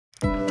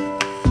Thank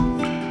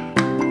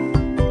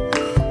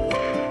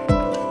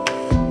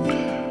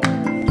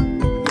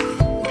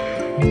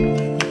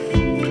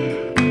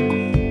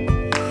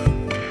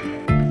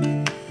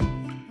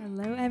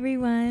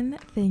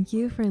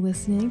you for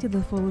listening to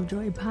the Full of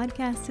Joy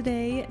podcast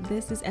today.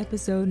 This is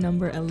episode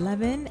number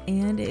 11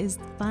 and it is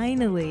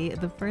finally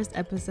the first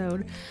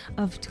episode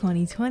of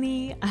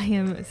 2020. I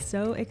am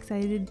so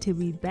excited to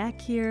be back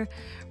here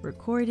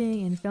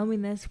recording and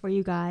filming this for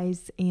you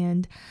guys.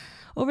 And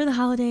over the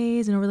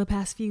holidays and over the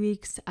past few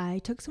weeks, I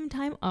took some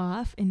time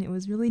off and it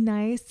was really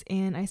nice.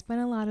 And I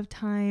spent a lot of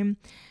time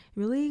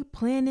really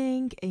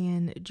planning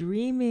and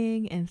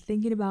dreaming and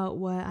thinking about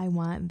what I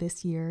want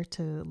this year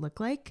to look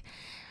like.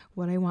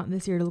 What I want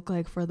this year to look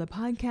like for the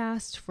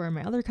podcast, for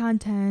my other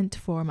content,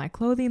 for my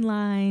clothing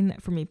line,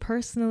 for me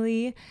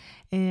personally.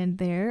 And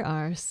there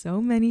are so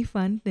many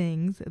fun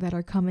things that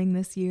are coming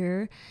this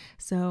year.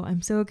 So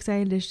I'm so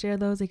excited to share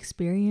those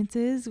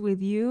experiences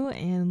with you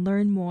and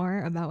learn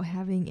more about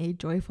having a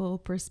joyful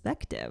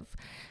perspective.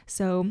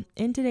 So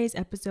in today's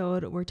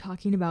episode, we're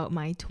talking about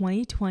my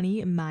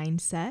 2020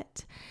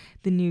 mindset,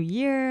 the new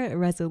year,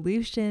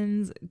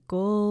 resolutions,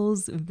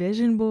 goals,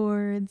 vision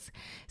boards.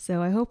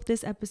 So I hope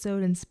this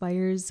episode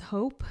inspires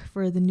hope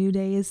for the new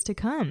days to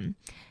come.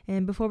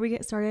 And before we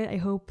get started, I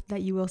hope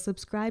that you will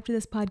subscribe to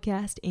this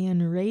podcast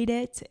and rate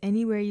it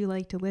anywhere you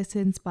like to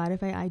listen: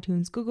 Spotify,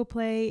 iTunes, Google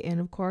Play. And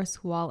of course,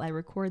 while I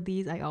record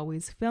these, I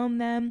always film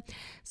them.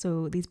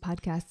 So these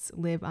podcasts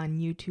live on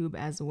YouTube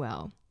as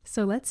well.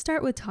 So let's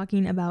start with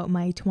talking about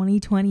my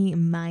 2020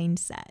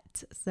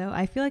 mindset. So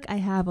I feel like I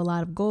have a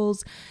lot of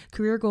goals,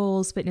 career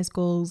goals, fitness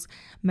goals,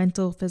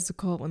 mental,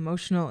 physical,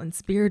 emotional, and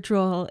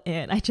spiritual,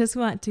 and I just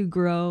want to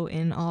grow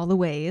in all the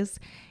ways.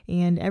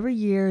 And every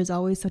year is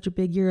always such a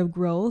big year of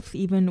growth,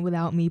 even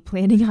without me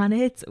planning on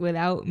it,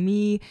 without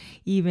me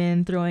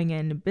even throwing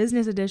in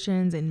business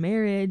additions and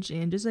marriage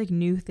and just like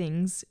new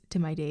things to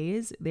my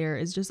days. There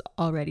is just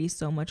already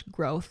so much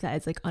growth that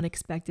is like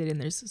unexpected, and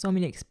there's so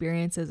many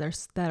experiences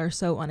that are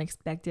so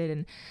unexpected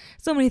and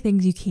so many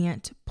things you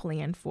can't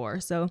plan for.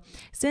 So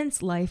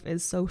since life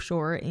is so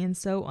short and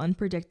so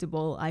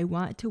unpredictable, I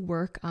want to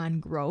work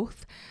on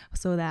growth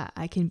so that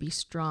I can be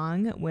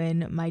strong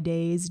when my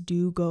days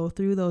do go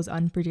through those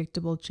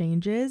unpredictable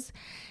changes.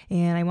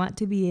 And I want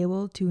to be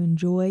able to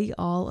enjoy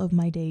all of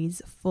my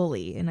days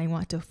fully, and I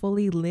want to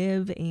fully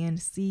live and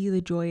see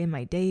the joy in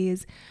my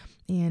days.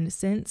 And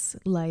since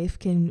life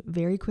can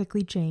very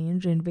quickly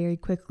change and very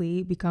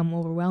quickly become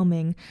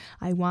overwhelming,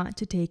 I want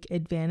to take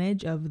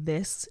advantage of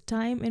this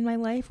time in my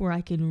life where I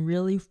can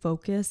really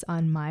focus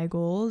on my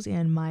goals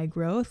and my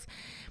growth.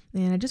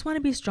 And I just want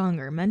to be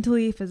stronger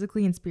mentally,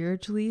 physically, and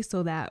spiritually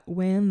so that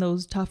when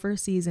those tougher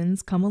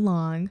seasons come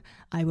along,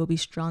 I will be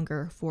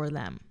stronger for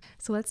them.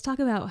 So let's talk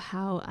about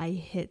how I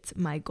hit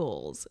my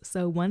goals.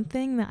 So one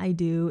thing that I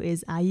do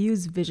is I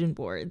use vision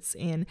boards,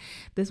 and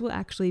this will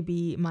actually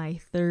be my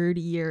third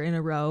year in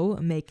a row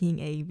making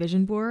a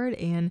vision board.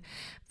 And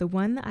the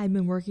one that I've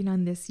been working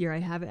on this year, I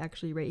have it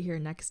actually right here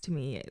next to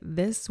me.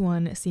 This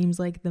one seems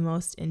like the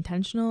most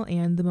intentional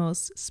and the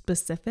most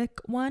specific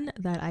one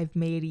that I've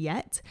made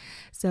yet.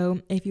 So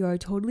if you are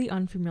totally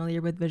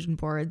unfamiliar with vision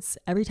boards,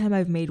 every time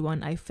I've made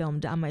one, I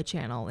filmed on my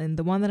channel. And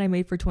the one that I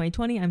made for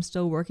 2020, I'm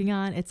still working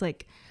on. It's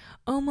like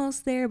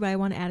almost there, but I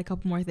want to add a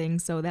couple more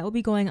things. So that will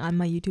be going on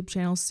my YouTube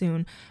channel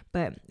soon.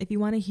 But if you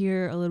want to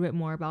hear a little bit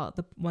more about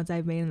the ones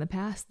I've made in the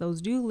past, those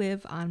do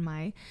live on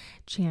my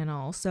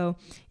channel. So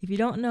if you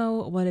don't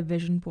know what a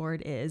vision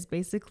board is,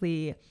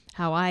 basically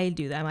how I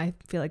do them, I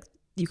feel like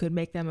you could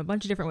make them a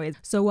bunch of different ways.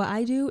 So what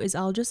I do is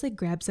I'll just like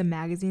grab some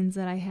magazines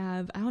that I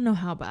have. I don't know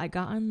how, but I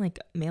got on like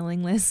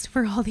mailing lists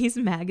for all these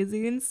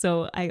magazines.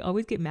 So I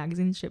always get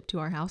magazines shipped to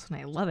our house and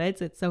I love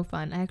it. It's so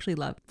fun. I actually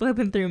love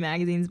flipping through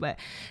magazines. But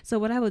so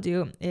what I will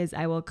do is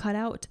I will cut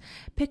out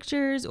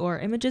pictures or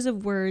images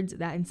of words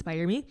that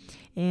inspire me.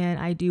 And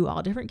I do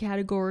all different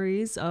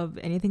categories of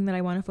anything that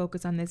I want to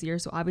focus on this year.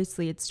 So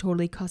obviously it's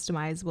totally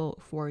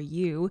customizable for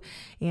you.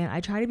 And I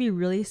try to be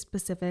really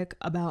specific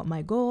about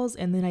my goals.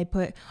 And then I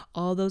put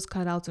all those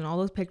cutouts and all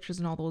those pictures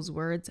and all those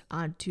words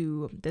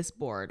onto this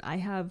board. I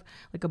have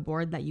like a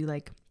board that you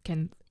like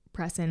can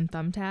press in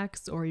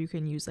thumbtacks, or you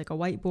can use like a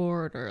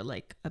whiteboard or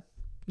like a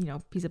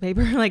piece of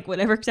paper, like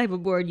whatever type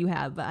of board you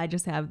have. But I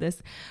just have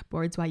this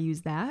board, so I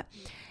use that.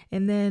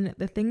 And then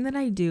the thing that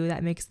I do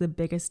that makes the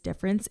biggest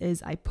difference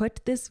is I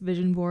put this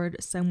vision board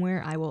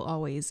somewhere I will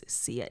always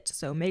see it.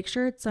 So make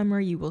sure it's somewhere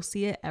you will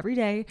see it every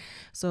day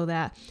so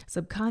that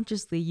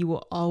subconsciously you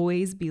will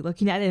always be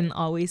looking at it and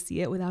always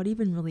see it without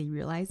even really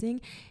realizing.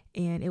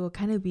 And it will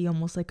kind of be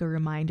almost like a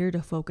reminder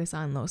to focus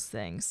on those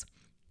things.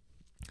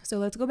 So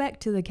let's go back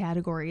to the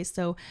categories.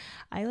 So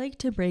I like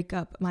to break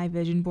up my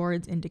vision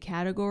boards into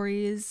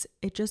categories.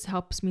 It just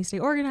helps me stay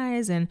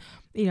organized, and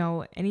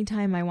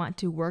anytime I want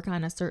to work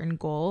on a certain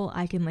goal,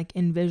 I can like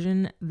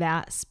envision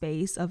that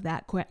space of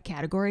that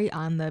category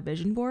on the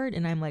vision board,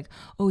 and I'm like,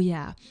 oh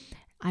yeah,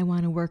 I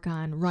want to work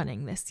on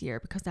running this year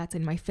because that's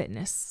in my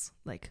fitness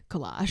like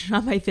collage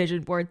on my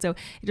vision board. So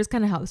it just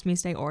kind of helps me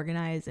stay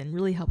organized and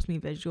really helps me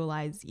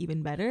visualize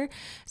even better.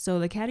 So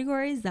the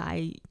categories that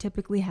I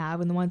typically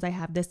have and the ones I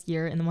have this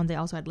year and the ones I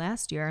also had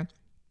last year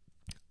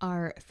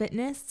are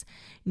fitness,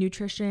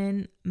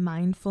 nutrition,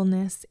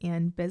 mindfulness,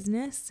 and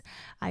business.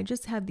 I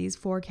just have these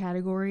 4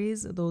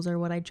 categories. Those are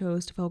what I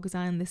chose to focus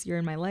on this year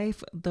in my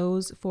life.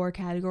 Those 4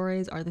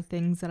 categories are the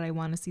things that I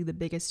want to see the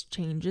biggest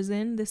changes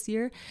in this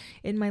year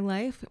in my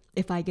life.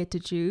 If I get to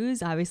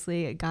choose,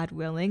 obviously, God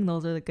willing,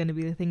 those are going to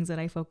be the things that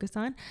I focus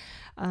on.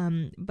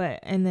 And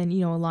then,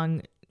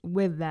 along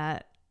with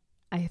that,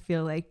 I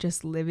feel like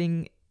just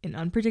living an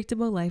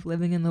unpredictable life,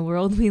 living in the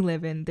world we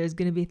live in, there's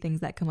going to be things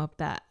that come up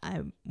that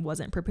I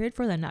wasn't prepared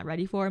for, that I'm not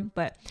ready for.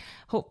 But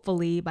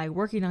hopefully by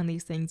working on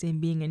these things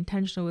and being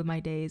intentional with my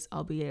days,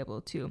 I'll be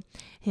able to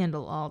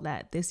handle all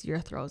that this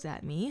year throws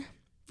at me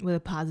with a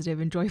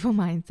positive and joyful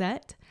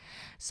mindset.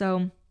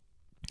 So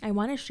I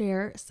want to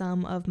share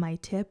some of my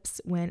tips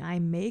when I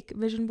make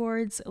vision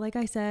boards. Like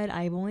I said,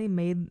 I've only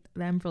made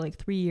them for like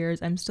 3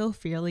 years. I'm still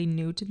fairly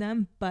new to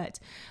them, but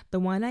the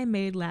one I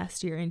made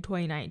last year in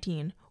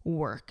 2019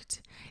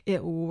 worked.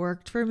 It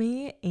worked for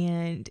me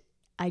and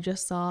I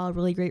just saw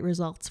really great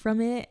results from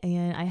it,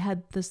 and I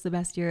had the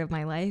best year of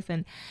my life.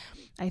 And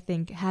I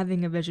think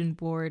having a vision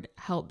board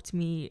helped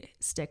me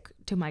stick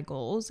to my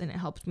goals, and it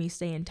helped me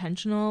stay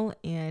intentional,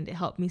 and it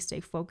helped me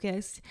stay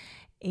focused.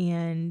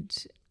 And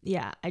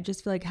yeah, I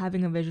just feel like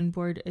having a vision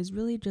board is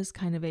really just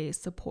kind of a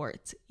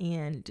support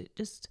and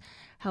just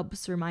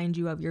helps remind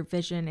you of your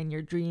vision and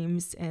your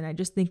dreams. And I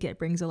just think it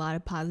brings a lot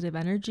of positive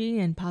energy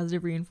and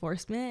positive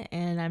reinforcement.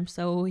 And I'm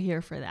so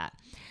here for that.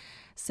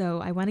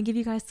 So I want to give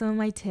you guys some of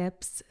my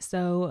tips.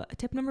 So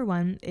tip number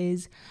 1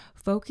 is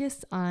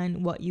focus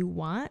on what you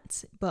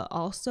want, but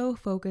also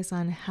focus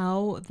on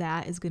how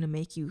that is going to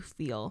make you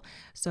feel.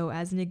 So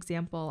as an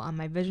example, on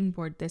my vision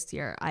board this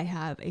year, I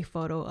have a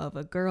photo of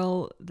a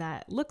girl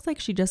that looks like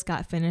she just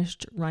got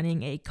finished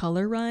running a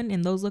color run,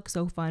 and those look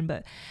so fun.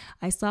 But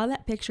I saw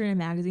that picture in a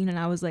magazine and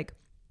I was like,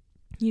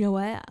 you know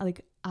what?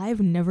 Like,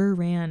 I've never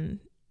ran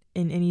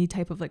in any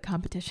type of like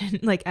competition.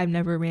 Like, I've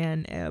never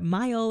ran a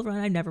mile run.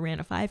 I've never ran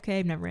a 5K.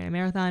 I've never ran a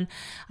marathon.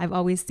 I've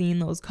always seen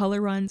those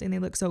color runs and they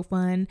look so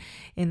fun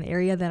in the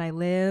area that I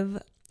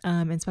live.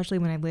 Especially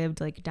when I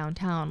lived like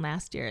downtown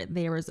last year,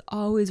 there was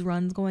always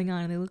runs going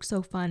on and they look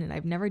so fun. And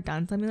I've never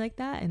done something like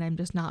that. And I'm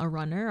just not a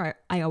runner.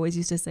 I always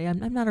used to say,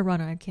 I'm not a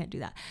runner. I can't do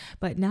that.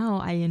 But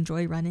now I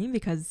enjoy running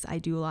because I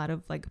do a lot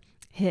of like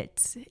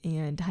HIIT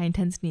and high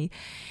intensity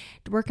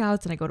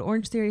workouts, and I go to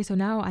Orange Theory. So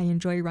now I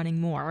enjoy running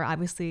more,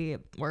 obviously,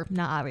 or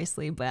not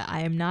obviously, but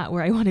I am not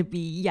where I want to be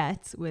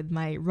yet with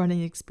my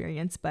running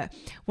experience. But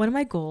one of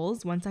my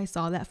goals, once I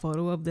saw that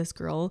photo of this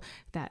girl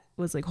that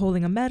was like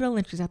holding a medal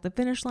and she's at the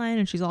finish line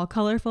and she's all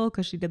colorful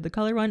because she did the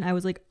color run, I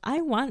was like, I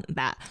want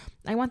that.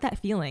 I want that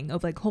feeling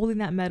of like holding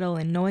that medal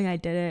and knowing I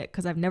did it,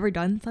 because I've never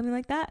done something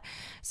like that.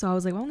 So I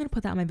was like, well, I'm going to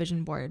put that on my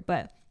vision board.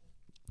 But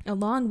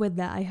along with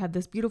that, I have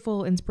this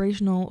beautiful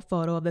inspirational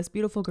photo of this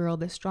beautiful girl,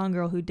 this strong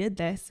girl who did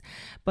this.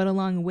 But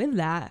along with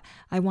that,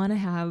 I want to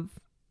have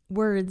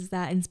words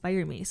that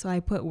inspire me. So I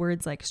put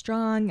words like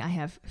strong, I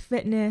have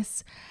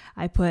fitness,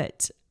 I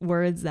put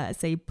words that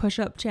say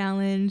push-up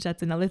challenge.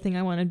 That's another thing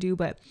I want to do.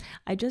 But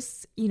I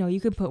just,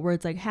 you can put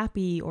words like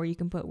happy, or you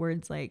can put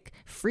words like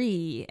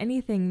free,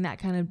 anything that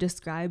kind of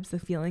describes the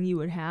feeling you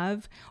would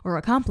have or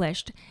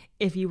accomplished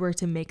if you were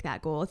to make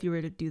that goal, if you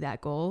were to do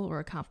that goal or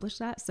accomplish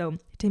that. So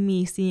to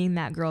me, seeing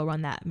that girl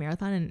run that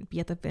marathon and be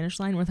at the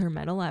finish line with her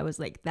medal, I was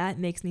like, that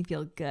makes me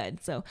feel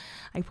good. So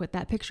I put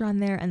that picture on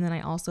there, and then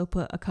I also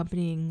put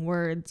accompanying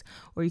words,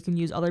 or you can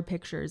use other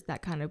pictures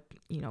that kind of,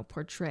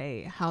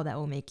 portray how that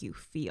will make you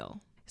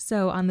feel.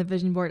 So on the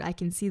vision board, I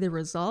can see the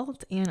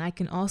result, and I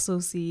can also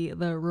see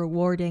the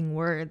rewarding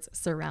words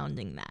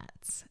surrounding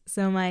that.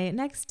 So my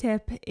next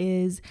tip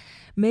is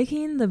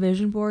making the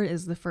vision board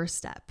is the first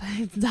step.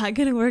 It's not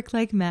going to work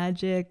like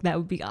magic. That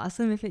would be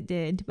awesome if it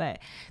did. But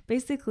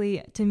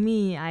basically, to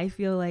me, I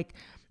feel like,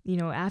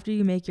 after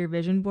you make your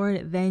vision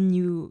board, then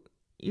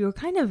you're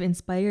kind of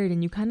inspired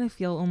and you kind of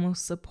feel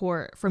almost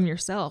support from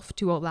yourself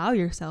to allow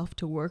yourself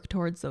to work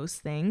towards those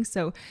things.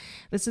 So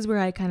this is where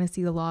I kind of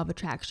see the law of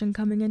attraction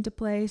coming into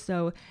play.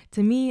 So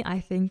to me, I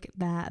think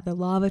that the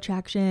law of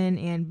attraction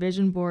and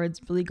vision boards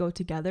really go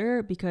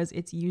together because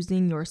it's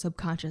using your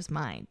subconscious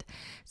mind.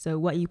 So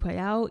what you put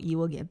out, you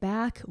will get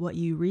back. What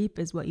you reap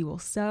is what you will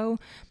sow.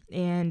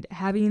 And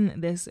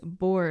having this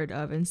board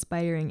of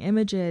inspiring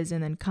images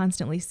and then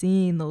constantly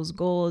seeing those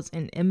goals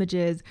and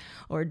images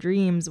or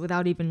dreams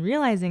without even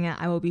realizing it,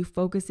 I will be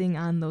focusing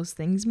on those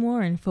things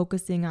more and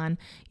focusing on,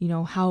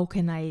 how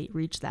can I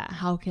reach that?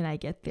 How can I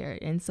get there?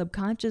 And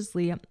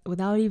subconsciously,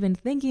 without even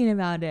thinking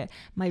about it,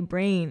 my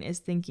brain is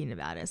thinking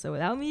about it. So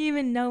without me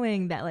even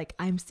knowing that, like,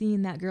 I'm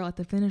seeing that girl at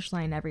the finish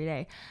line every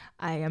day,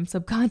 I am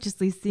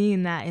subconsciously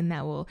seeing that, and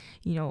that will,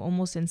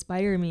 almost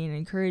inspire me and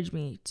encourage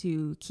me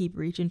to keep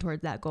reaching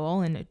towards that goal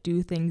and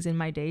do things in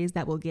my days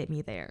that will get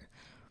me there.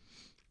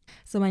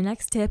 So my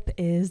next tip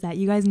is that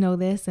you guys know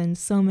this, and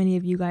so many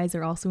of you guys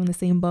are also in the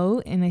same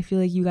boat. And I feel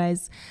like you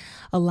guys,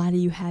 a lot of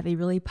you have a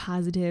really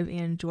positive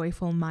and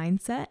joyful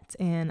mindset.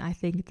 And I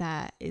think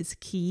that is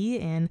key.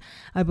 And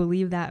I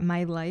believe that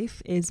my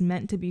life is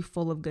meant to be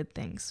full of good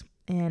things.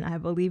 And I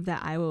believe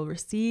that I will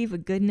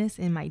receive goodness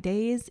in my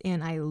days,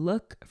 and I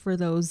look for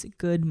those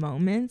good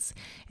moments.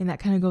 And that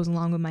kind of goes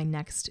along with my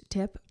next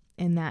tip,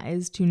 and that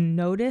is to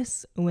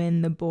notice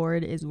when the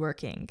board is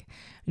working.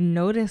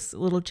 Notice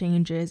little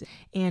changes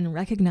and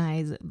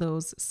recognize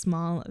those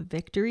small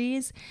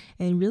victories,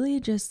 and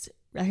really just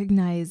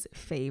recognize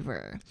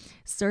favor.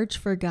 Search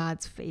for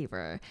God's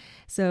favor.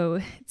 So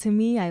to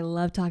me, I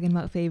love talking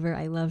about favor.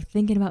 I love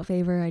thinking about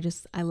favor.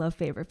 I love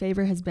favor.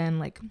 Favor has been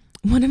like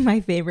one of my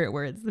favorite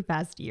words the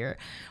past year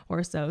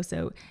or so.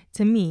 So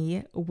to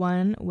me,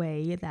 one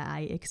way that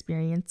I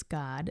experience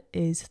God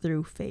is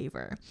through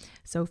favor.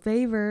 So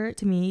favor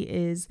to me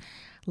is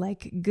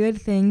like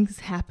good things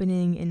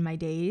happening in my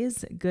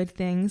days. Good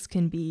things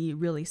can be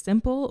really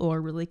simple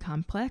or really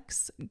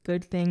complex.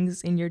 Good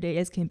things in your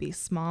days can be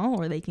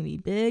small or they can be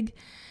big.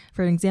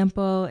 For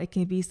example, it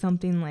can be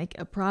something like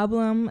a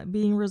problem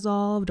being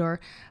resolved, or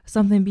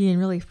something being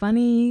really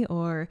funny,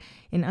 or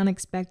an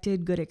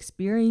unexpected good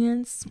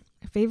experience.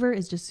 Favor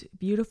is just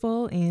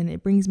beautiful, and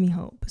it brings me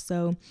hope.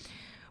 So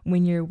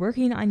when you're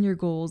working on your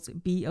goals,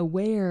 be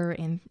aware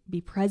and be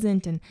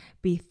present and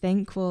be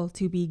thankful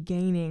to be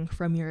gaining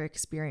from your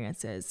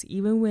experiences.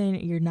 Even when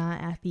you're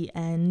not at the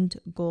end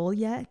goal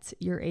yet,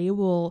 you're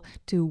able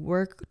to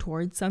work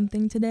towards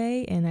something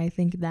today. And I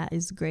think that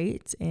is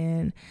great.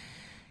 And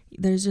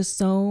there's just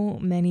so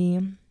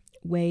many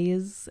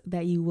ways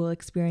that you will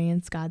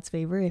experience God's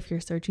favor if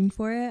you're searching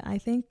for it, I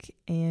think.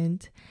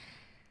 And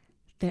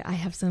I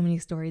have so many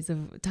stories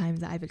of times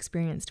that I've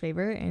experienced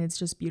favor, and it's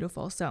just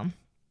beautiful. So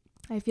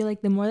I feel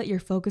like the more that you're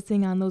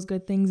focusing on those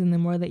good things, and the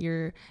more that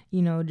you're,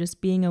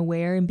 just being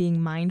aware and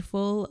being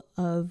mindful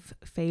of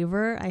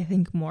favor, I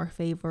think more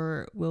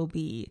favor will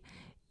be,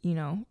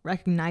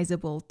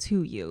 recognizable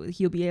to you.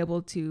 You'll be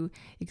able to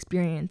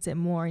experience it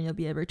more, and you'll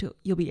be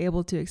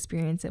able to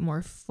experience it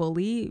more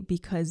fully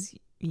because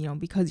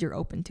you're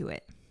open to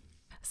it.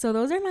 So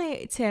those are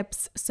my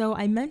tips. So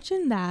I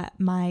mentioned that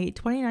my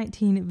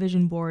 2019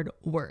 vision board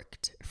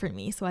worked for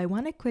me. So I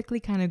want to quickly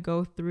kind of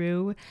go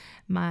through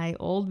my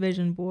old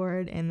vision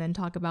board and then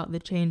talk about the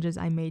changes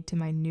I made to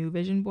my new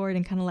vision board,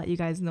 and kind of let you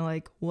guys know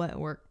like what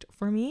worked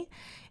for me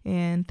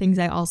and things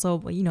I also,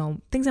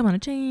 things I want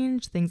to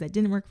change, things that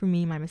didn't work for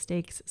me, my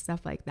mistakes,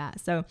 stuff like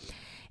that. So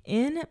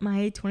in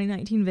my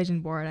 2019 vision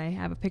board, I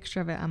have a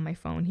picture of it on my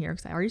phone here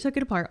because I already took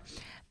it apart,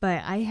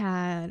 but I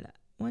had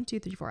 1,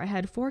 2, 3, 4. I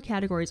had 4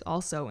 categories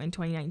also in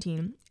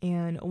 2019,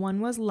 and one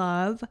was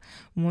love,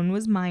 one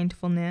was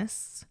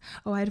mindfulness.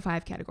 Oh, I had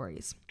 5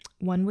 categories.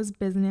 One was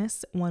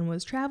business, one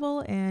was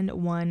travel, and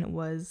one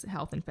was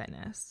health and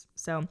fitness.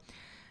 So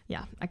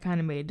yeah, I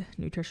kind of made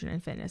nutrition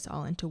and fitness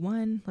all into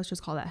one. Let's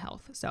just call that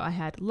health. So I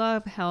had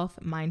love, health,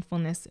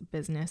 mindfulness,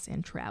 business,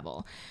 and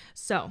travel.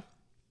 So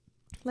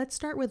let's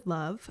start with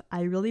love.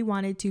 I really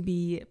wanted to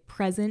be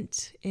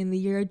present in the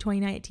year of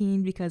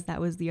 2019 because that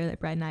was the year that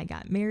Brad and I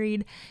got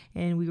married,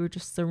 and we were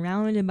just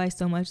surrounded by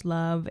so much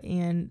love,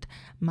 and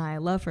my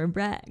love for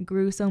Brett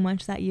grew so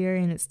much that year,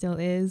 and it still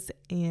is,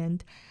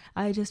 and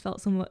I just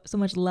felt so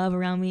much love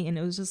around me, and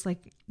it was just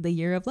like the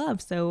year of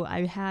love. So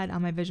I had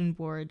on my vision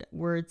board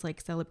words like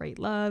celebrate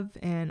love,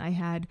 and I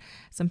had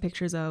some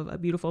pictures of a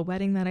beautiful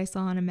wedding that I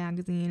saw in a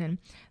magazine, and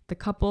the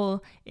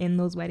couple in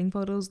those wedding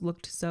photos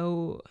looked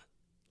so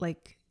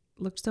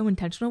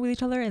intentional with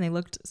each other, and they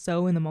looked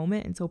so in the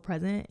moment and so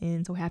present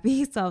and so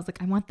happy. So I was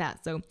like, I want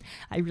that. So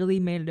I really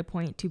made it a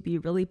point to be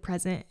really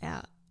present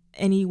at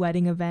any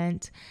wedding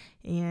event,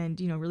 and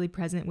really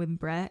present with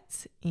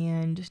Brett,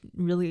 and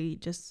really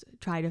just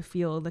try to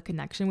feel the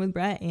connection with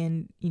Brett,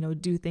 and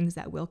do things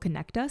that will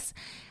connect us.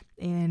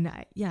 And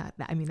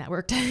that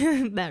worked.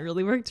 That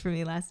really worked for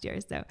me last year,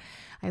 so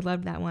I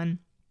loved that one.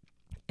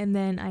 And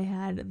then I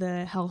had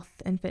the health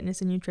and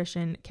fitness and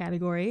nutrition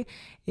category.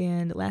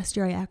 And last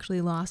year I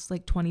actually lost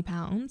like 20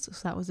 pounds.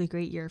 So that was a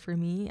great year for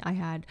me. I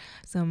had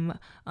some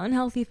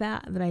unhealthy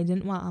fat that I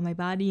didn't want on my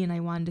body, and I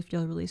wanted to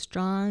feel really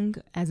strong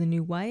as a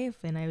new wife.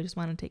 And I just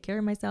wanted to take care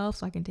of myself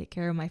so I can take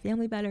care of my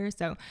family better.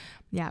 So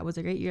yeah, it was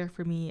a great year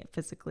for me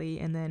physically.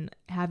 And then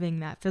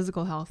having that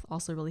physical health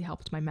also really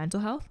helped my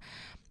mental health.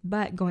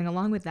 But going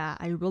along with that,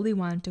 I really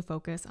wanted to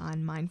focus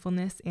on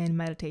mindfulness and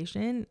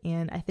meditation.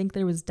 And I think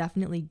there was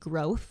definitely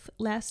growth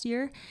last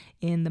year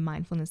in the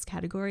mindfulness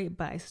category,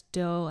 but I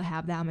still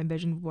have that on my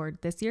vision board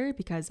this year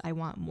because I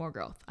want more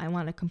growth. I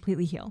want to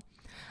completely heal.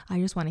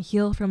 I just want to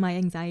heal from my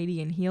anxiety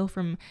and heal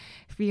from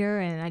fear.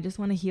 And I just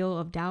want to heal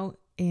of doubt.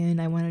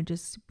 And I want to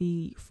just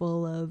be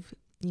full of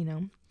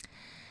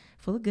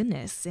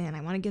goodness, and I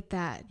want to get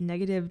that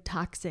negative,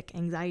 toxic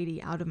anxiety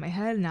out of my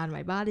head and out of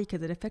my body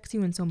because it affects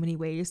you in so many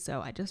ways.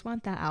 So I just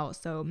want that out.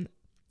 So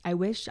I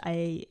wish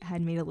I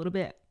had made a little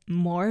bit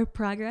more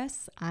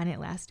progress on it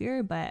last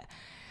year, but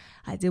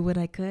I did what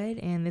I could,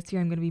 and this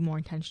year I'm going to be more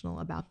intentional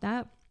about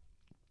that.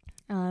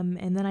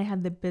 And then I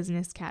had the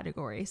business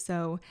category.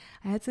 So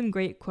I had some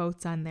great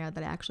quotes on there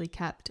that I actually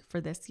kept for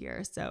this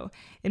year. So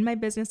in my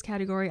business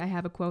category, I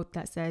have a quote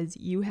that says,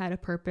 "You had a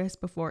purpose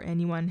before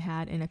anyone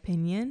had an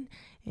opinion."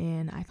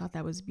 And I thought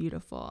that was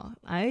beautiful.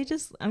 I'm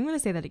going to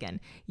say that again.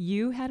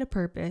 You had a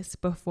purpose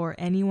before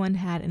anyone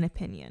had an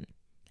opinion.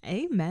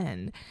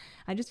 Amen.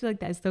 I just feel like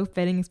that is so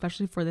fitting,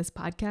 especially for this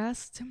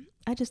podcast.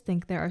 I just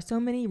think there are so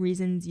many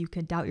reasons you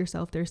can doubt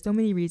yourself. There's so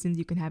many reasons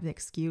you can have an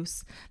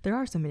excuse. There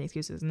are so many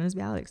excuses, and there's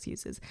valid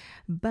excuses,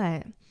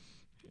 but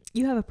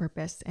you have a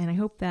purpose. And I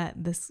hope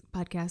that this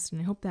podcast,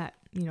 and I hope that,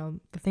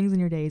 the things in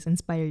your days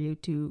inspire you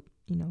to,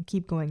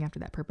 keep going after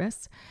that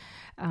purpose.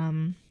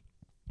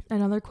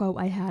 Another quote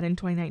I had in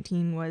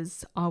 2019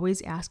 was,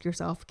 "Always ask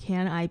yourself,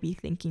 can I be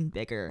thinking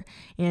bigger?"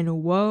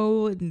 And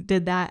whoa, I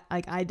did that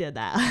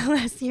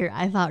last year.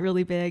 I thought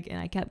really big, and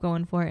I kept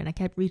going for it, and I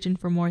kept reaching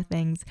for more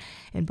things.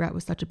 And Brett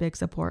was such a big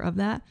support of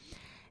that.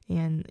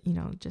 And,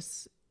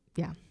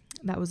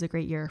 that was a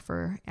great year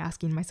for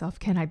asking myself,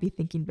 can I be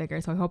thinking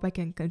bigger? So I hope I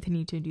can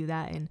continue to do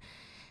that and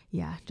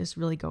just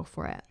really go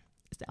for it.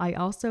 I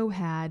also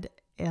had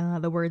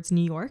the words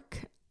New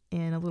York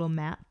and a little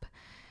map,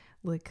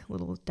 like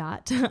little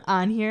dot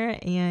on here.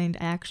 And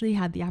I actually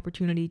had the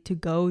opportunity to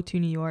go to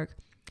New York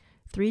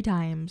 3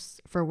 times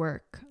for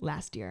work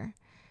last year,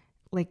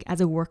 like as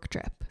a work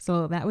trip.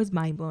 So that was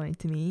mind blowing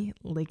to me.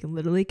 Like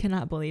literally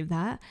cannot believe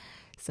that.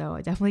 So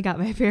I definitely got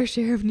my fair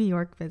share of New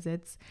York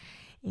visits.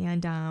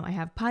 And I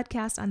have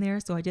podcasts on there.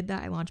 So I did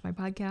that. I launched my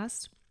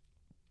podcast.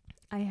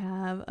 I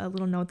have a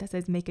little note that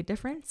says make a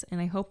difference.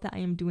 And I hope that I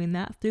am doing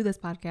that through this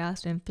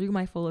podcast and through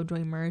my Full of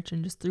Joy merch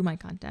and just through my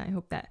content. I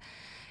hope that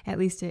at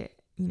least it,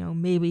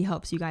 maybe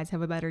helps you guys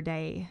have a better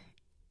day.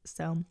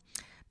 So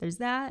there's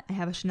that. I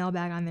have a Chanel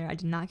bag on there. I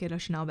did not get a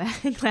Chanel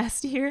bag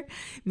last year.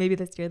 Maybe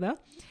this year though.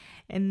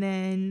 And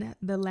then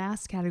the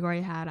last category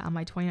I had on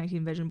my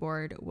 2019 vision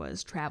board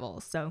was travel.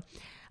 So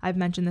I've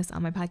mentioned this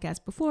on my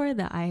podcast before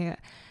that I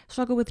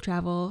struggle with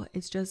travel.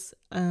 It's just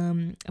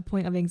a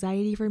point of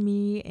anxiety for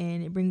me,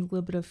 and it brings a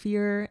little bit of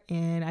fear,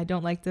 and I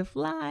don't like to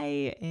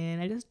fly,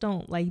 and I just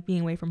don't like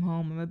being away from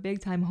home. I'm a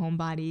big time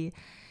homebody.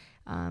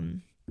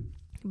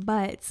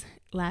 But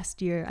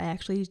last year I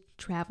actually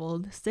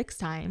traveled 6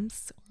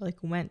 times,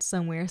 went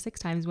somewhere 6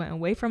 times, went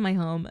away from my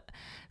home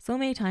so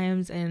many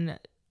times. And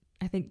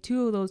I think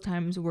 2 of those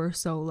times were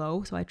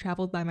solo. So I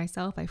traveled by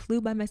myself. I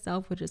flew by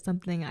myself, which is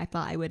something I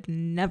thought I would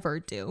never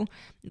do.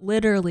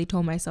 Literally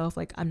told myself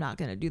I'm not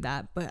going to do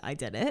that, but I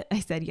did it. I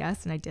said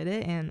yes and I did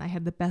it. And I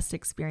had the best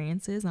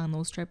experiences on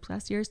those trips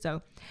last year.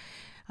 So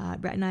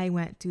Brett and I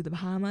went to the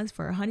Bahamas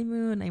for a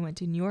honeymoon. I went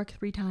to New York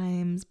 3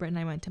 times. Brett and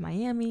I went to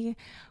Miami.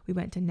 We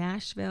went to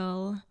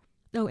Nashville.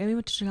 Oh, and we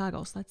went to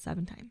Chicago. So that's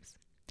 7 times.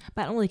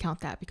 But I don't really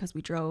count that because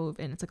we drove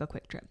and it's a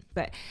quick trip.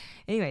 But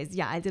anyways,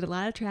 I did a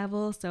lot of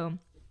travel. So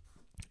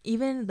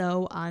even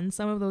though on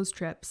some of those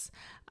trips,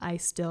 I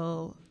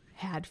still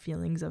had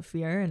feelings of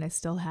fear and I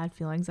still had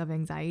feelings of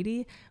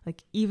anxiety,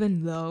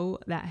 even though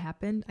that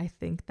happened, I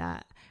think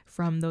that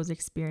from those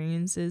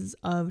experiences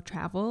of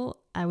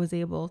travel, I was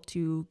able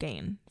to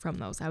gain from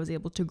those. I was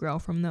able to grow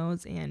from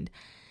those and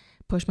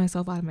push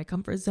myself out of my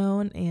comfort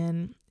zone.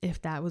 And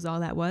if that was all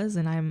that was,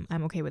 then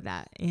I'm okay with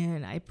that.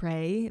 And I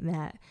pray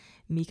that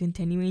me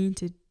continuing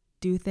to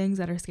do things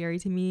that are scary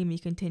to me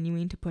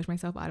continuing to push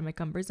myself out of my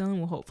comfort zone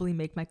will hopefully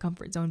make my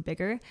comfort zone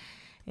bigger,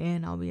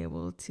 and I'll be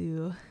able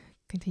to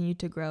continue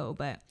to grow.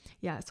 But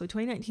so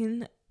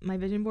 2019, my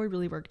vision board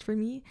really worked for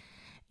me.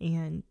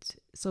 And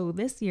so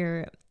this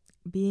year,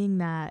 being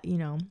that,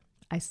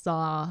 I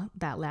saw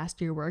that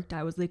last year worked,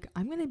 I was like,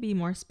 I'm going to be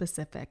more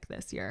specific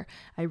this year.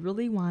 I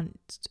want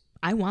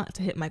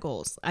to hit my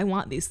goals. I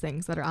want these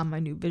things that are on my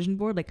new vision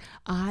board.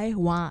 I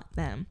want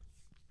them,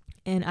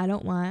 and I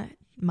don't want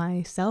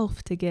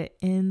myself to get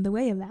in the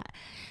way of that.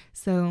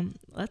 So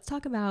let's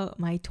talk about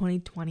my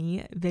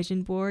 2020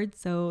 vision board.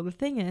 So the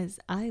thing is,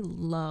 I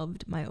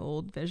loved my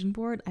old vision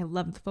board. I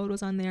loved the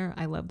photos on there.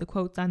 I loved the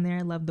quotes on there.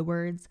 I loved the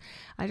words.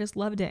 I just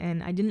loved it,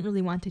 and I didn't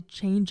really want to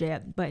change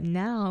it. But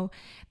now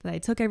that I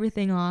took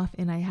everything off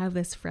and I have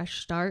this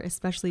fresh start,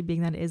 especially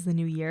being that it is the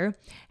new year,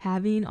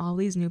 having all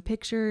these new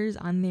pictures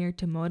on there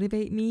to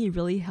motivate me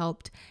really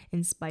helped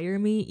inspire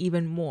me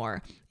even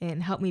more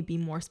and help me be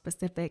more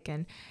specific.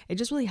 And it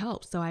just really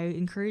helps. So I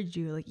encourage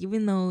you,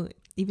 even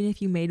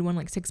if you made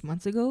one 6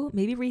 months ago,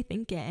 maybe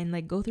rethink it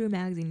and go through a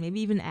magazine,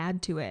 maybe even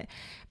add to it.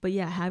 But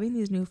having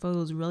these new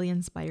photos really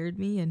inspired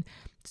me, and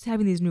just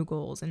having these new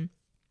goals. And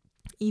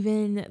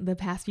even the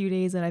past few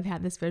days that I've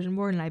had this vision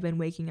board and I've been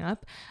waking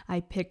up,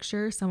 I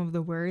picture some of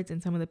the words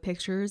and some of the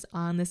pictures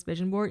on this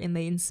vision board, and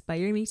they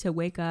inspire me to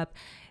wake up,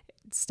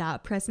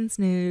 stop pressing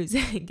snooze,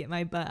 get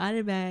my butt out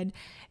of bed,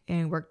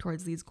 and work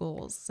towards these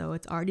goals. So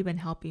it's already been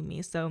helping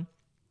me. So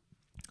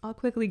I'll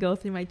quickly go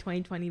through my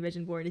 2020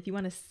 vision board. If you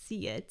want to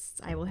see it,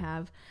 I will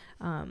have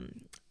a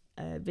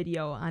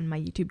video on my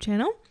YouTube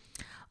channel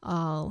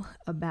all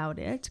about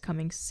it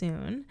coming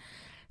soon.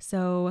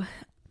 So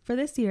for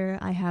this year,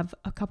 I have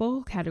a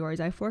couple categories.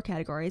 I have 4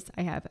 categories.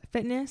 I have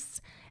fitness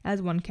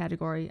as one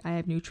category. I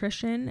have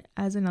nutrition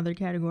as another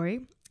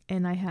category.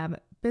 And I have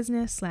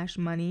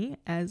business/money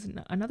as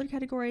another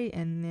category,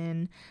 and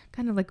then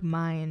kind of like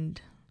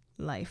mind,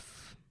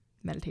 life,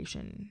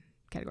 meditation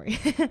category.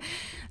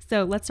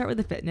 So let's start with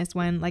the fitness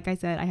one. Like I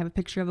said, I have a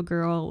picture of a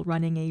girl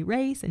running a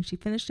race and she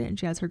finished it and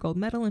she has her gold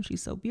medal and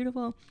she's so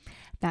beautiful.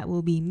 That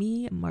will be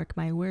me, mark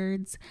my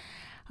words.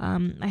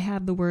 I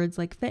have the words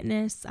like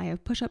fitness, I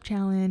have push-up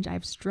challenge, I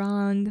have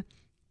strong.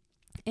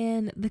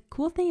 And the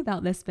cool thing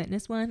about this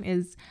fitness one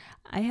is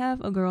I have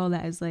a girl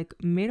that is like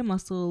made a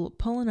muscle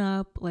pulling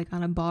up like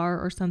on a bar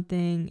or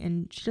something,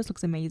 and she just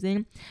looks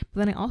amazing. But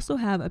then I also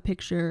have a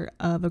picture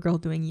of a girl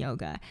doing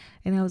yoga,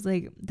 and I was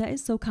like, that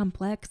is so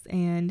complex.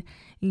 And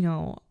you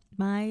know,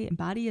 my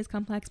body is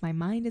complex, my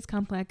mind is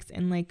complex,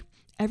 and like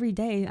every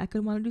day I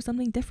could want to do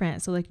something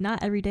different. So like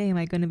not every day am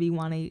I going to be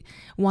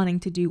wanting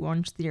to do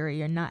Orange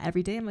Theory, and not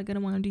every day am I going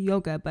to want to do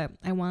yoga, but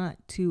I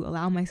want to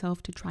allow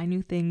myself to try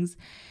new things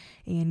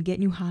and get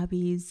new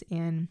hobbies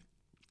and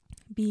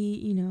be,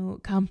 you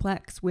know,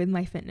 complex with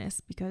my fitness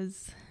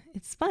because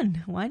it's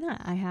fun. Why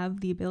not? I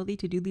have the ability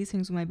to do these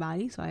things with my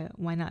body, so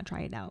why not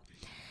try it out?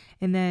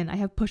 And then I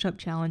have push-up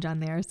challenge on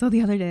there. So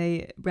the other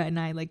day, Brett and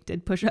I like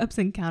did push-ups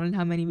and counted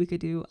how many we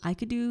could do. I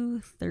could do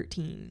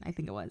 13, I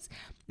think it was.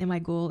 And my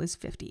goal is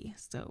 50.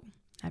 So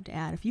I have to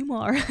add a few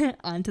more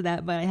onto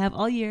that, but I have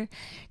all year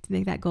to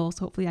make that goal.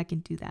 So hopefully I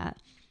can do that.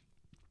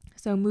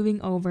 So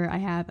moving over, I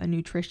have a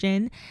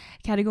nutrition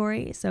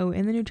category. So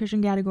in the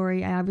nutrition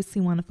category, I obviously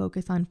want to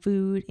focus on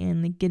food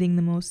and like getting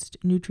the most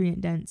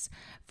nutrient dense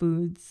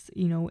foods,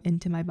 you know,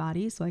 into my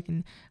body so I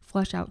can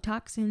flush out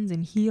toxins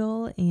and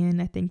heal.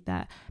 And I think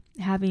that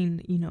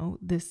having, you know,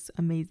 this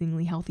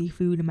amazingly healthy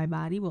food in my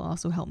body will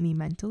also help me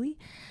mentally.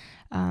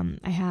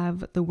 I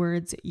have the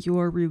words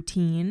your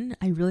routine.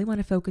 I really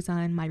want to focus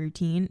on my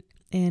routine.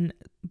 And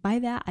by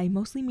that, I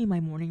mostly mean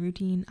my morning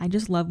routine. I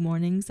just love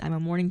mornings. I'm a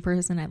morning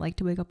person. I like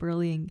to wake up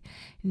early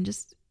and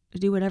just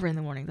do whatever in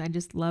the mornings. I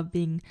just love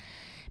being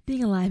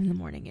alive in the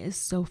morning. It is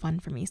so fun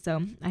for me.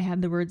 So I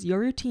have the words your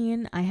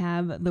routine. I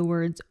have the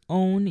words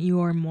own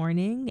your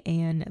morning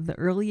and the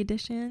early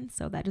edition.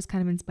 So that just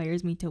kind of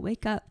inspires me to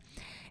wake up.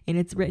 And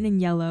it's written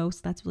in yellow,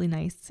 so that's really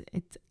nice.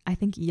 I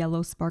think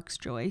yellow sparks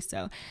joy.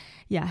 So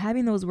yeah,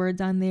 having those words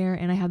on there,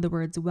 and I have the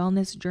words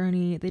wellness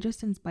journey. They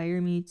just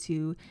inspire me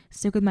to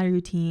stick with my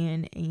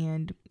routine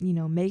and, you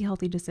know, make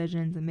healthy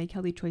decisions and make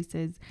healthy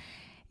choices.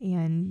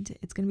 And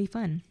it's going to be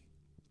fun.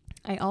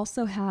 I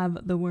also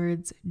have the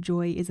words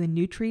joy is a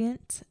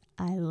nutrient.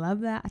 I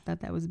love that. I thought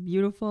that was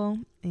beautiful.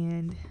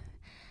 And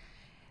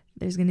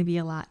there's going to be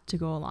a lot to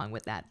go along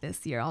with that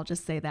this year. I'll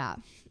just say that.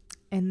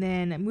 And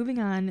then moving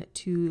on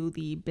to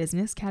the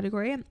business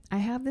category, I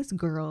have this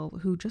girl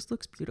who just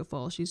looks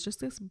beautiful. She's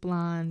just this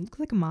blonde, looks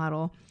like a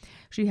model.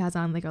 She has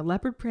on like a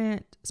leopard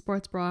print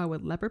sports bra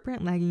with leopard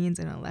print leggings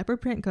and a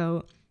leopard print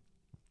coat,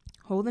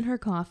 holding her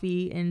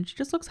coffee, and she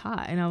just looks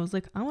hot. And I was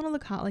like, I want to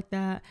look hot like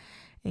that.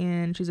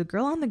 And she's a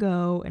girl on the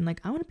go, and like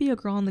I want to be a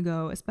girl on the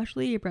go,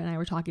 especially Brett and I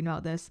were talking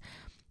about this,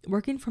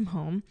 working from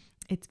home.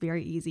 It's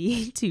very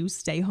easy to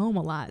stay home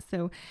a lot.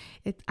 So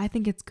I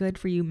think it's good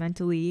for you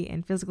mentally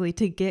and physically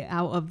to get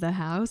out of the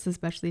house,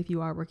 especially if you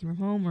are working from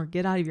home, or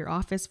get out of your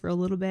office for a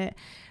little bit.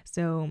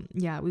 So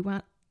yeah,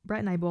 Brett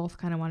and I both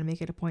kind of want to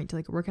make it a point to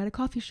like work at a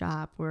coffee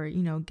shop or,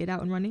 you know, get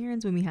out and run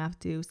errands when we have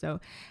to. So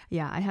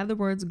yeah, I have the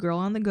words girl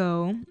on the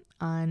go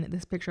on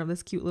this picture of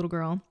this cute little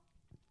girl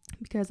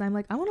because I'm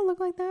like, I want to look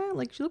like that.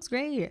 Like she looks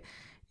great.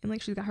 And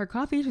like she's got her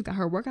coffee, she's got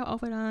her workout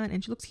outfit on,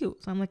 and she looks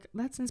cute. So I'm like,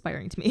 that's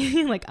inspiring to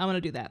me. Like I want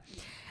to do that.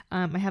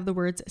 I have the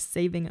words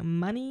saving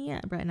money.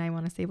 Brett and I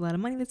want to save a lot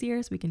of money this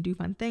year so we can do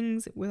fun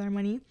things with our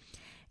money.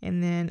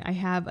 And then I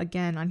have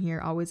again on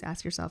here, always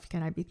ask yourself,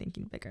 can I be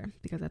thinking bigger?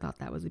 Because I thought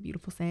that was a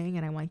beautiful saying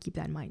and I want to keep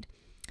that in mind.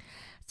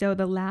 So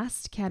the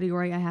last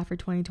category I have for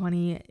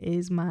 2020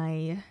 is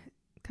my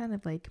kind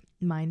of like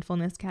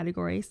mindfulness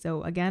category.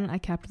 So again, I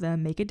kept the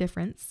make a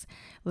difference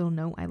little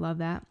note. I love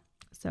that.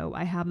 So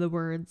I have the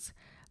words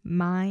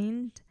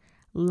mind,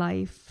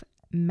 life,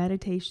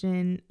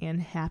 meditation,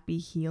 and happy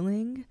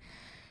healing.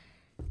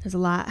 There's a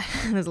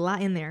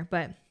lot in there,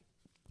 but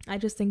I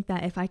just think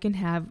that if I can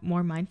have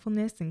more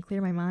mindfulness and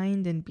clear my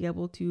mind and be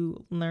able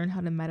to learn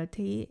how to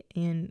meditate,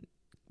 and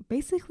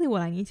basically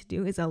what I need to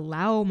do is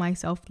allow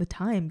myself the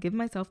time, give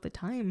myself the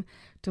time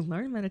to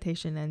learn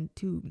meditation and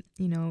to,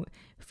 you know,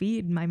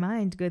 feed my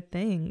mind good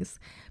things,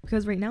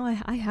 because right now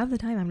I have the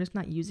time, I'm just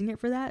not using it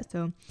for that.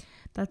 So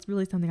that's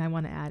really something I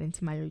want to add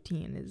into my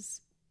routine is,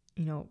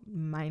 you know,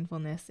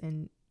 mindfulness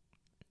and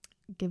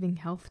giving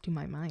health to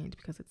my mind,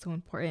 because it's so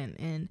important.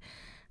 And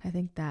I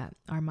think that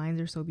our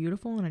minds are so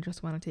beautiful, and I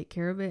just want to take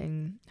care of it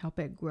and help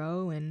it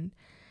grow and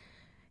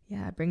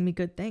bring me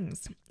good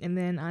things. And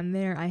then on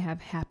there I have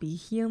happy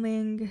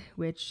healing,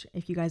 which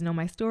if you guys know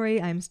my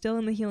story, I'm still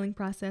in the healing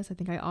process. I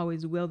think I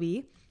always will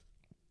be.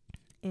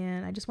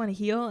 And I just want to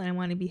heal and I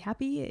want to be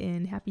happy,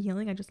 and happy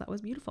healing I just thought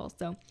was beautiful.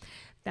 So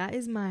that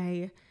is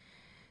my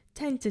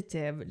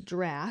tentative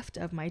draft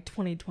of my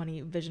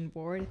 2020 vision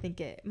board. I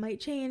think it might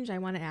change. I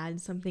want to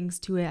add some things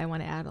to it. I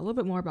want to add a little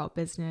bit more about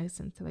business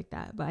and stuff like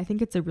that, but I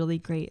think it's a really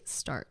great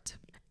start.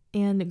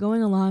 And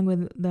going along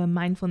with the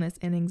mindfulness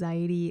and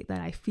anxiety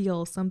that I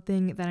feel,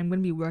 something that I'm going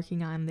to be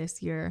working on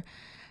this year,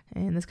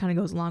 and this kind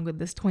of goes along with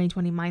this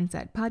 2020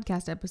 Mindset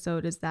podcast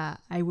episode, is that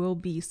I will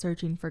be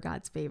searching for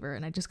God's favor.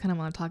 And I just kind of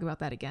want to talk about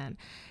that again,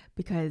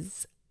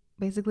 because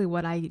basically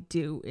what I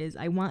do is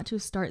I want to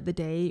start the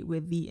day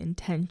with the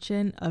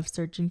intention of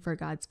searching for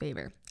God's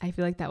favor. I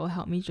feel like that will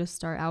help me just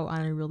start out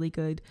on a really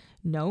good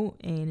note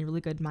and a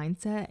really good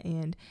mindset.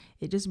 And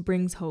it just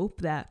brings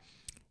hope that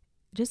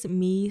just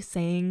me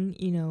saying,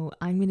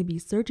 I'm going to be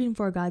searching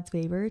for God's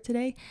favor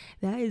today,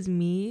 that is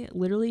me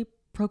literally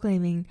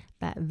proclaiming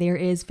that there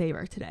is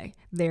favor today.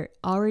 There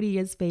already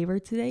is favor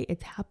today.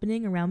 It's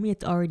happening around me.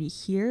 It's already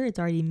here. It's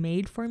already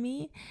made for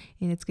me,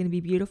 and it's going to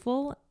be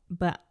beautiful.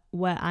 But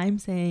what I'm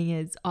saying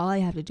is all I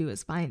have to do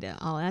is find it.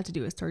 All I have to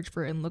do is search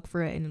for it and look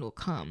for it, and it'll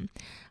come.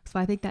 So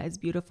I think that is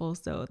beautiful.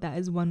 So that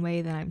is one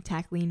way that I'm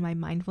tackling my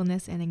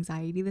mindfulness and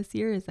anxiety this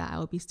year, is that I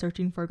will be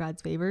searching for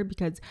God's favor,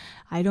 because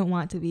I don't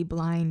want to be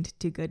blind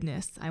to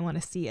goodness. I want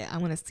to see it. I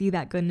want to see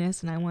that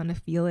goodness, and I want to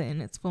feel it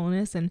in its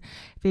fullness. And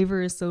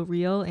favor is so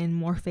real, and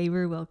more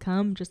favor will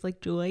come, just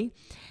like joy.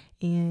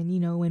 And,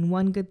 when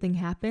one good thing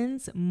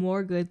happens,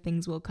 more good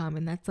things will come.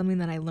 And that's something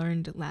that I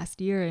learned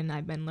last year, and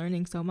I've been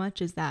learning so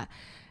much, is that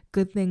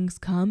good things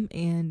come,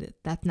 and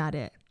that's not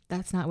it.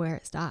 That's not where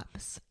it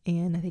stops.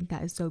 And I think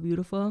that is so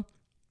beautiful.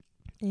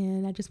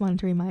 And I just wanted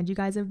to remind you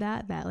guys of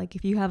that like,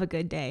 if you have a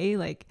good day,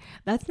 like,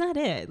 that's not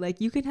it.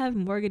 Like, you can have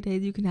more good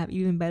days. You can have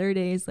even better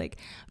days. Like,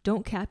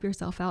 don't cap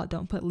yourself out.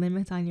 Don't put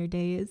limits on your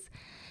days.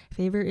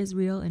 Favor is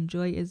real and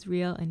joy is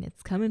real, and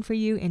it's coming for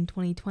you in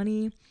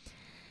 2020.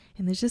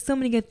 And there's just so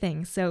many good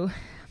things. So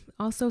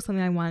also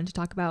something I wanted to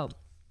talk about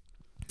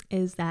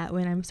is that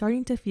when I'm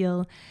starting to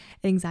feel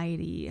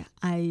anxiety,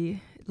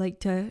 I like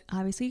to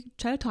obviously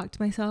try to talk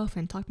to myself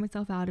and talk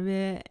myself out of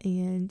it.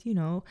 And,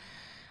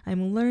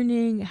 I'm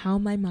learning how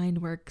my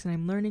mind works, and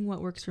I'm learning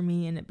what works for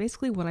me. And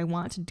basically what I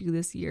want to do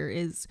this year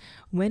is,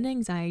 when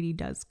anxiety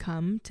does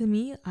come to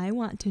me, I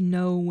want to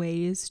know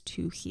ways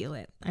to heal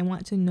it. I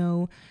want to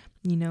know,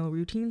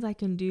 routines I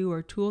can do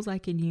or tools I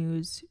can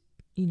use,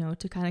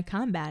 to kind of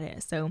combat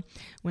it. So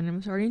when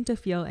I'm starting to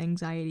feel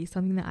anxiety,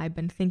 something that I've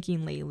been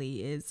thinking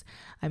lately is,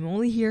 I'm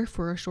only here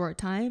for a short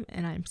time,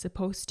 and I'm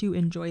supposed to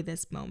enjoy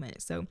this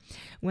moment. So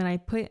when I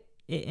put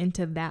it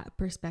into that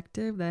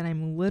perspective, that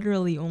I'm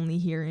literally only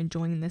here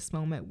enjoying this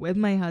moment with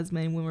my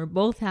husband, when we're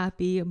both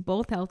happy,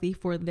 both healthy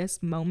for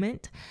this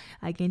moment,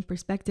 I gain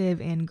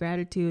perspective and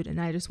gratitude, and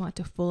I just want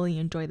to fully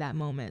enjoy that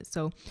moment.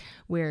 So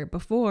where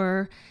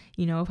before,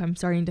 if I'm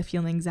starting to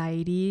feel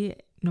anxiety,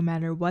 no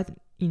matter what,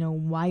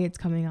 why it's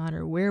coming on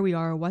or where we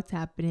are or what's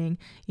happening,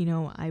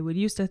 I would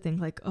used to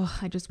think like, oh,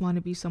 I just want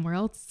to be somewhere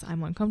else.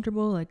 I'm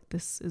uncomfortable. Like,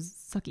 this is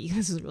sucky.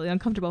 This is really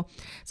uncomfortable.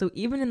 So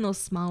even in those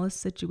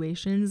smallest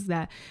situations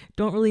that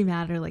don't really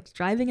matter, like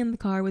driving in the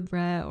car with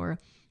Brett, or,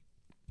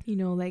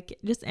 like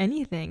just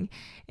anything,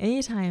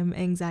 anytime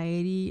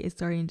anxiety is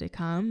starting to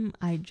come,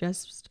 I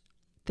just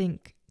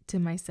think to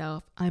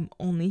myself, I'm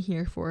only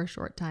here for a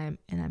short time,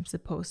 and I'm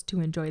supposed to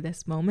enjoy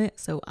this moment,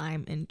 so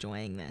I'm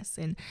enjoying this.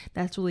 And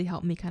that's really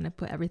helped me kind of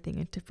put everything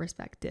into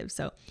perspective.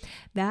 So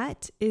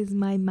that is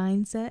my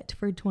mindset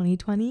for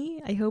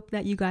 2020. I hope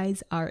that you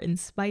guys are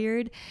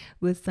inspired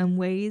with some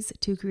ways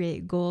to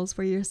create goals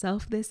for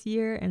yourself this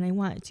year, and I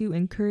want to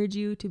encourage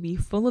you to be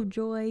full of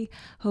joy,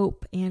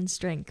 hope, and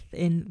strength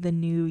in the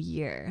new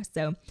year.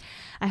 So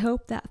I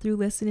hope that through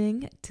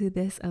listening to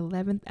this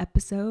 11th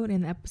episode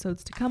and the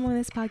episodes to come on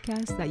this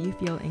podcast, that you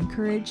feel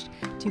encouraged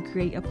to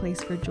create a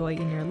place for joy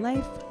in your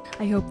life.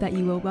 I hope that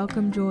you will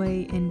welcome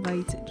joy,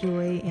 invite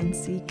joy, and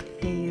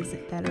seek days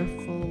that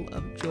are full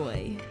of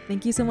joy.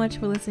 Thank you so much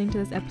for listening to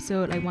this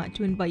episode. I want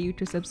to invite you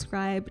to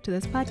subscribe to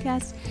this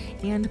podcast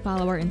and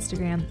follow our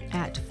Instagram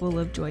at Full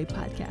of Joy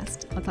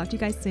Podcast. I'll talk to you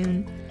guys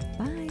soon.